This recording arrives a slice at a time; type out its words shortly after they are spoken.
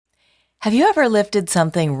Have you ever lifted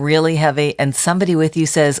something really heavy and somebody with you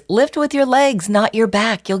says, lift with your legs, not your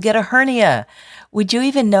back, you'll get a hernia? Would you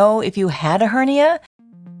even know if you had a hernia?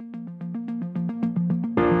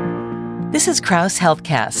 This is Krause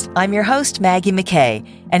Healthcast. I'm your host, Maggie McKay,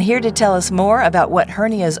 and here to tell us more about what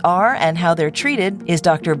hernias are and how they're treated is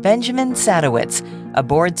Dr. Benjamin Sadowitz, a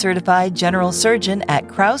board-certified general surgeon at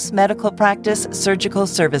Krause Medical Practice Surgical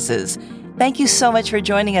Services. Thank you so much for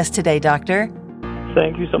joining us today, Doctor.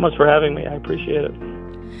 Thank you so much for having me. I appreciate it.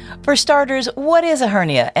 For starters, what is a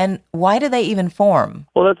hernia and why do they even form?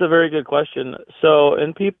 Well, that's a very good question. So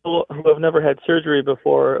in people who have never had surgery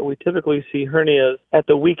before, we typically see hernias at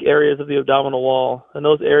the weak areas of the abdominal wall. And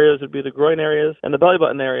those areas would be the groin areas and the belly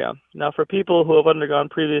button area. Now, for people who have undergone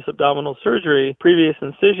previous abdominal surgery, previous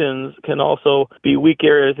incisions can also be weak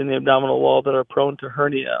areas in the abdominal wall that are prone to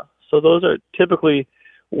hernia. So those are typically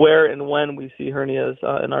where and when we see hernias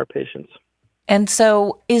in our patients. And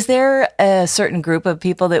so is there a certain group of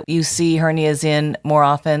people that you see hernias in more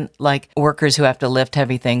often, like workers who have to lift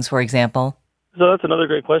heavy things, for example? So that's another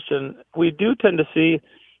great question. We do tend to see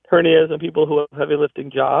hernias in people who have heavy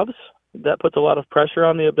lifting jobs. That puts a lot of pressure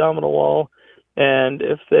on the abdominal wall. And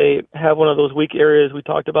if they have one of those weak areas we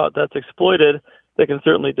talked about that's exploited, they can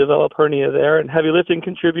certainly develop hernia there. And heavy lifting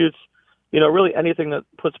contributes, really anything that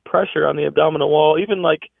puts pressure on the abdominal wall, even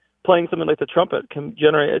like playing something like the trumpet can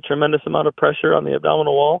generate a tremendous amount of pressure on the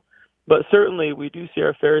abdominal wall. But certainly we do see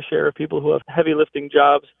our fair share of people who have heavy lifting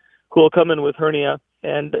jobs who will come in with hernia.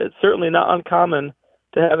 And it's certainly not uncommon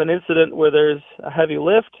to have an incident where there's a heavy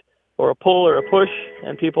lift or a pull or a push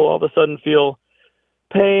and people all of a sudden feel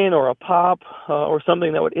pain or a pop or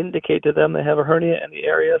something that would indicate to them they have a hernia in the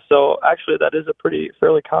area. So actually that is a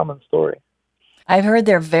fairly common story. I've heard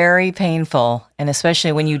they're very painful, and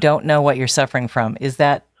especially when you don't know what you're suffering from. Is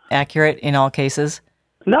that accurate in all cases?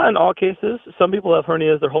 Not in all cases. Some people have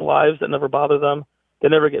hernias their whole lives that never bother them. They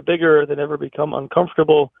never get bigger. They never become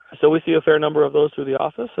uncomfortable. So we see a fair number of those through the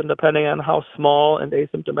office. And depending on how small and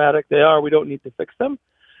asymptomatic they are, we don't need to fix them.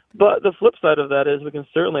 But the flip side of that is we can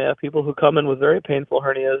certainly have people who come in with very painful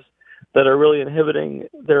hernias that are really inhibiting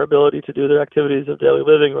their ability to do their activities of daily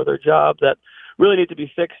living or their job that really need to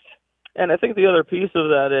be fixed. And I think the other piece of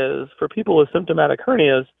that is for people with symptomatic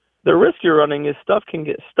hernias, the risk you're running is stuff can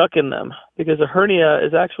get stuck in them because a hernia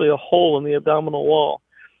is actually a hole in the abdominal wall.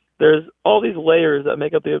 There's all these layers that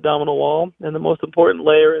make up the abdominal wall, and the most important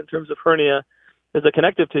layer in terms of hernia is the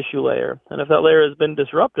connective tissue layer. And if that layer has been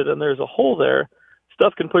disrupted and there's a hole there,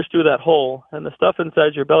 stuff can push through that hole. And the stuff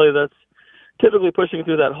inside your belly that's typically pushing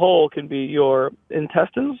through that hole can be your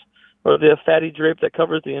intestines or the fatty drape that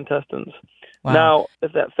covers the intestines. Wow. Now,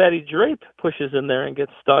 if that fatty drape pushes in there and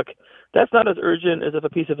gets stuck, that's not as urgent as if a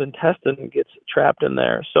piece of intestine gets trapped in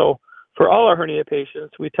there. So for all our hernia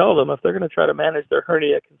patients, we tell them if they're going to try to manage their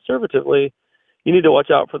hernia conservatively, you need to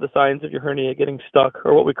watch out for the signs of your hernia getting stuck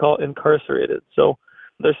or what we call incarcerated. So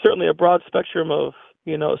there's certainly a broad spectrum of,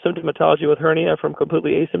 symptomatology with hernia from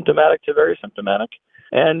completely asymptomatic to very symptomatic.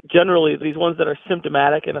 And generally, these ones that are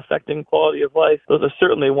symptomatic and affecting quality of life, those are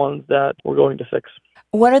certainly ones that we're going to fix.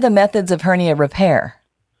 What are the methods of hernia repair?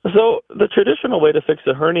 So the traditional way to fix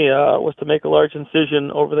a hernia was to make a large incision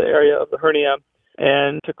over the area of the hernia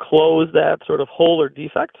and to close that sort of hole or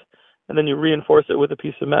defect, and then you reinforce it with a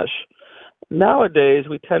piece of mesh. Nowadays,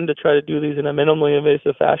 we tend to try to do these in a minimally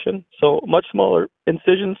invasive fashion, so much smaller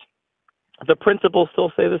incisions. The principles still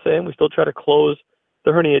stay the same. We still try to close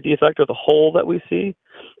the hernia defect or the hole that we see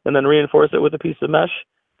and then reinforce it with a piece of mesh.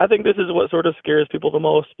 I think this is what sort of scares people the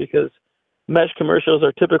most because mesh commercials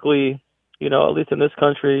are typically, at least in this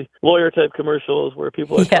country, lawyer-type commercials where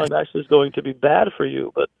people are telling actually is going to be bad for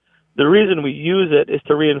you. But the reason we use it is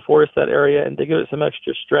to reinforce that area and to give it some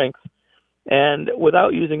extra strength. And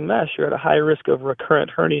without using mesh, you're at a high risk of recurrent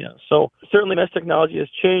hernia. So certainly mesh technology has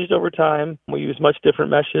changed over time. We use much different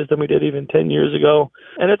meshes than we did even 10 years ago.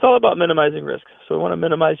 And it's all about minimizing risk. So we want to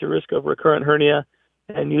minimize your risk of recurrent hernia,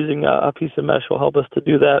 and using a piece of mesh will help us to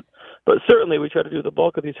do that. But certainly we try to do the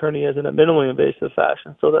bulk of these hernias in a minimally invasive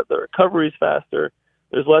fashion so that the recovery is faster,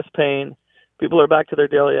 there's less pain, people are back to their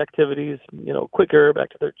daily activities, quicker, back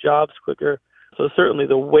to their jobs quicker. So certainly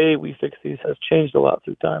the way we fix these has changed a lot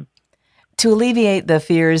through time. To alleviate the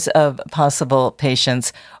fears of possible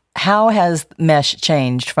patients, how has mesh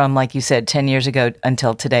changed from, like you said, 10 years ago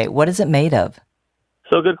until today? What is it made of?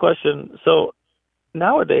 So good question. So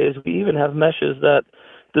nowadays we even have meshes that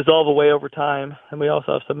dissolve away over time, and we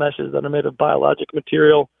also have some meshes that are made of biologic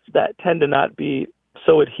material that tend to not be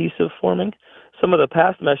so adhesive forming. Some of the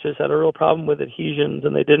past meshes had a real problem with adhesions,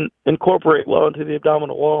 and they didn't incorporate well into the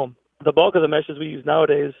abdominal wall. The bulk of the meshes we use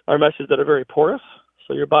nowadays are meshes that are very porous,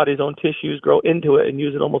 So your body's own tissues grow into it and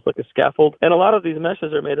use it almost like a scaffold. And a lot of these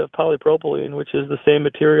meshes are made of polypropylene, which is the same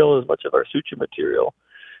material as much of our suture material.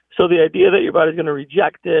 So the idea that your body's going to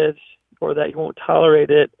reject it or that you won't tolerate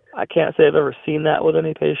it, I can't say I've ever seen that with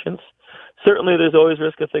any patients. Certainly there's always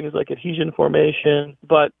risk of things like adhesion formation,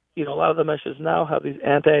 but a lot of the meshes now have these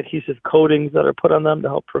anti-adhesive coatings that are put on them to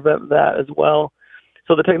help prevent that as well.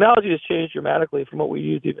 So the technology has changed dramatically from what we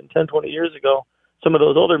used even 10, 20 years ago. Some of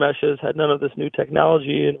those older meshes had none of this new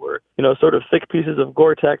technology and were, sort of thick pieces of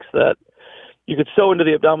Gore-Tex that you could sew into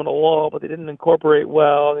the abdominal wall, but they didn't incorporate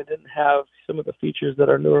well. They didn't have some of the features that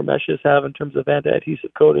our newer meshes have in terms of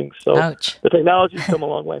anti-adhesive coatings. So Ouch. The technology's come a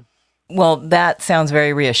long way. Well, that sounds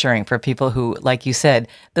very reassuring for people who, like you said,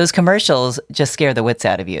 those commercials just scare the wits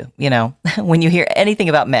out of you, when you hear anything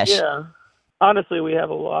about mesh. Yeah. Honestly, we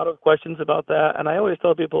have a lot of questions about that. And I always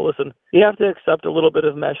tell people, listen, you have to accept a little bit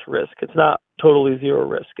of mesh risk. It's not totally zero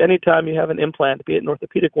risk. Anytime you have an implant, be it an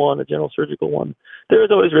orthopedic one, a general surgical one, there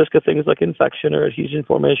is always risk of things like infection or adhesion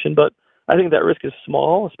formation. But I think that risk is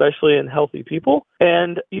small, especially in healthy people.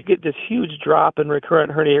 And you get this huge drop in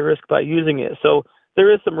recurrent hernia risk by using it. So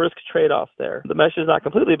there is some risk trade-off there. The mesh is not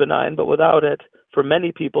completely benign, but without it, for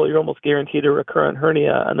many people, you're almost guaranteed a recurrent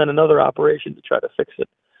hernia and then another operation to try to fix it.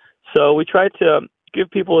 So we try to give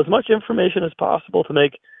people as much information as possible to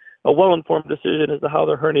make a well-informed decision as to how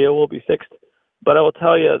their hernia will be fixed. But I will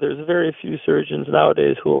tell you, there's very few surgeons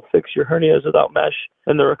nowadays who will fix your hernias without mesh,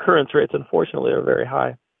 and the recurrence rates, unfortunately, are very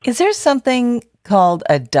high. Is there something called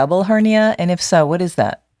a double hernia? And if so, what is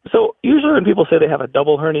that? So usually when people say they have a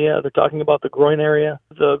double hernia, they're talking about the groin area.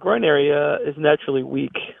 The groin area is naturally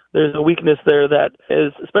weak. There's a weakness there that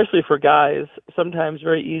is, especially for guys, sometimes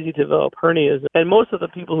very easy to develop hernias. And most of the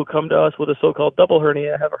people who come to us with a so-called double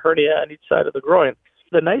hernia have a hernia on each side of the groin.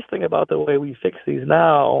 The nice thing about the way we fix these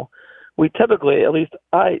now, I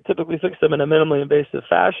typically fix them in a minimally invasive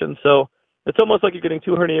fashion. So it's almost like you're getting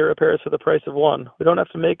 2 hernia repairs for the price of one. We don't have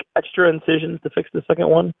to make extra incisions to fix the second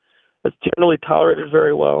one. It's generally tolerated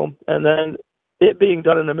very well. And then it being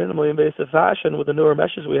done in a minimally invasive fashion with the newer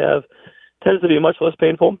meshes we have tends to be much less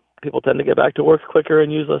painful. People tend to get back to work quicker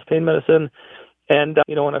and use less pain medicine. And,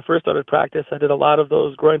 when I first started practice, I did a lot of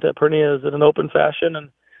those groin-type hernias in an open fashion. And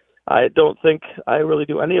I don't think I really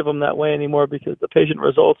do any of them that way anymore because the patient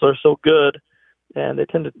results are so good and they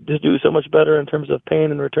tend to just do so much better in terms of pain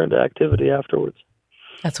and return to activity afterwards.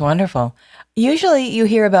 That's wonderful. Usually you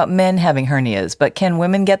hear about men having hernias, but can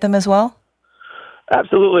women get them as well?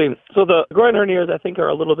 Absolutely. So the groin hernias, I think, are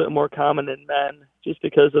a little bit more common in men just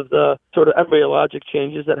because of the sort of embryologic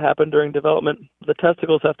changes that happen during development. The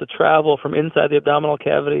testicles have to travel from inside the abdominal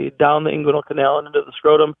cavity down the inguinal canal and into the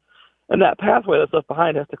scrotum. And that pathway that's left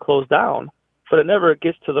behind has to close down, but it never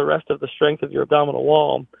gets to the rest of the strength of your abdominal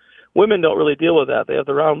wall. Women don't really deal with that. They have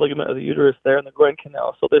the round ligament of the uterus there in the groin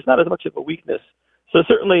canal, so there's not as much of a weakness. So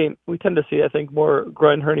certainly we tend to see, I think, more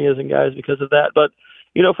groin hernias in guys because of that. But,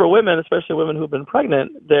 for women, especially women who've been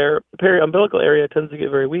pregnant, their periumbilical area tends to get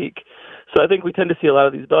very weak. So I think we tend to see a lot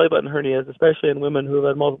of these belly button hernias, especially in women who have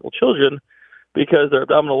had multiple children, because their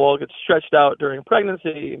abdominal wall gets stretched out during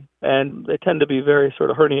pregnancy, and they tend to be very sort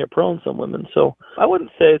of hernia prone, some women. So I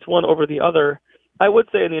wouldn't say it's one over the other. I would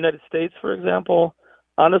say in the United States, for example,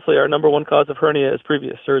 honestly, our number one cause of hernia is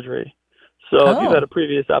previous surgery. So if you've had a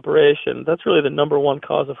previous operation, that's really the number one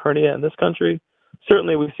cause of hernia in this country.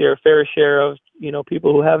 Certainly we see our fair share of,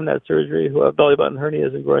 people who haven't had surgery who have belly button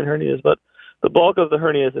hernias and groin hernias, but the bulk of the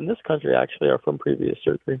hernias in this country actually are from previous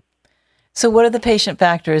surgery. So what are the patient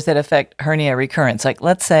factors that affect hernia recurrence? Like,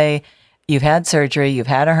 let's say you've had surgery, you've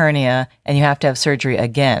had a hernia, and you have to have surgery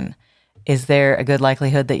again. Is there a good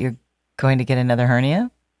likelihood that you're going to get another hernia?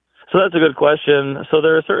 So that's a good question. So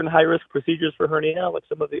there are certain high-risk procedures for hernia, like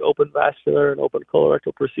some of the open vascular and open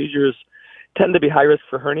colorectal procedures tend to be high risk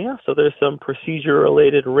for hernia. So there's some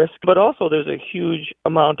procedure-related risk, but also there's a huge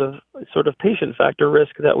amount of sort of patient factor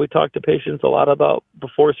risk that we talk to patients a lot about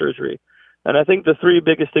before surgery. And I think the 3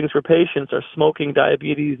 biggest things for patients are smoking,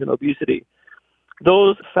 diabetes, and obesity.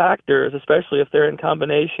 Those factors, especially if they're in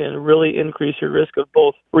combination, really increase your risk of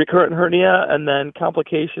both recurrent hernia and then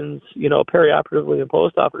complications, perioperatively and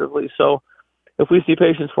postoperatively. So if we see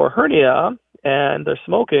patients for hernia and they're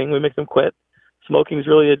smoking, we make them quit. Smoking is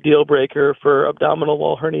really a deal breaker for abdominal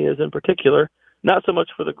wall hernias in particular, not so much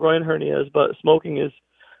for the groin hernias, but smoking is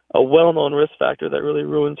a well-known risk factor that really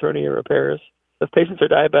ruins hernia repairs. If patients are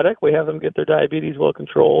diabetic, we have them get their diabetes well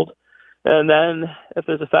controlled. And then if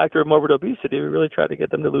there's a factor of morbid obesity, we really try to get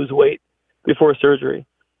them to lose weight before surgery.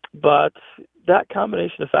 But that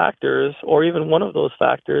combination of factors, or even one of those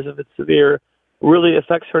factors, if it's severe, really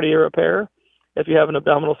affects hernia repair. If you have an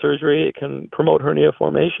abdominal surgery, it can promote hernia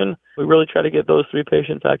formation. We really try to get those 3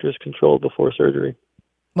 patient factors controlled before surgery.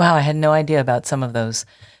 Wow, I had no idea about some of those.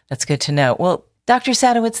 That's good to know. Well, Dr.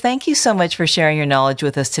 Sadowitz, thank you so much for sharing your knowledge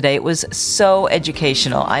with us today. It was so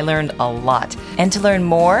educational. I learned a lot. And to learn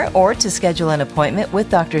more or to schedule an appointment with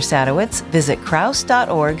Dr. Sadowitz, visit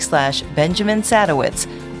Crouse.org/Benjamin Sadowitz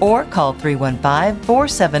or call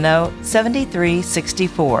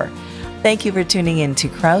 315-470-7364. Thank you for tuning in to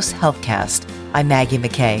Crouse Healthcast. I'm Maggie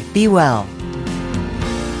McKay. Be well.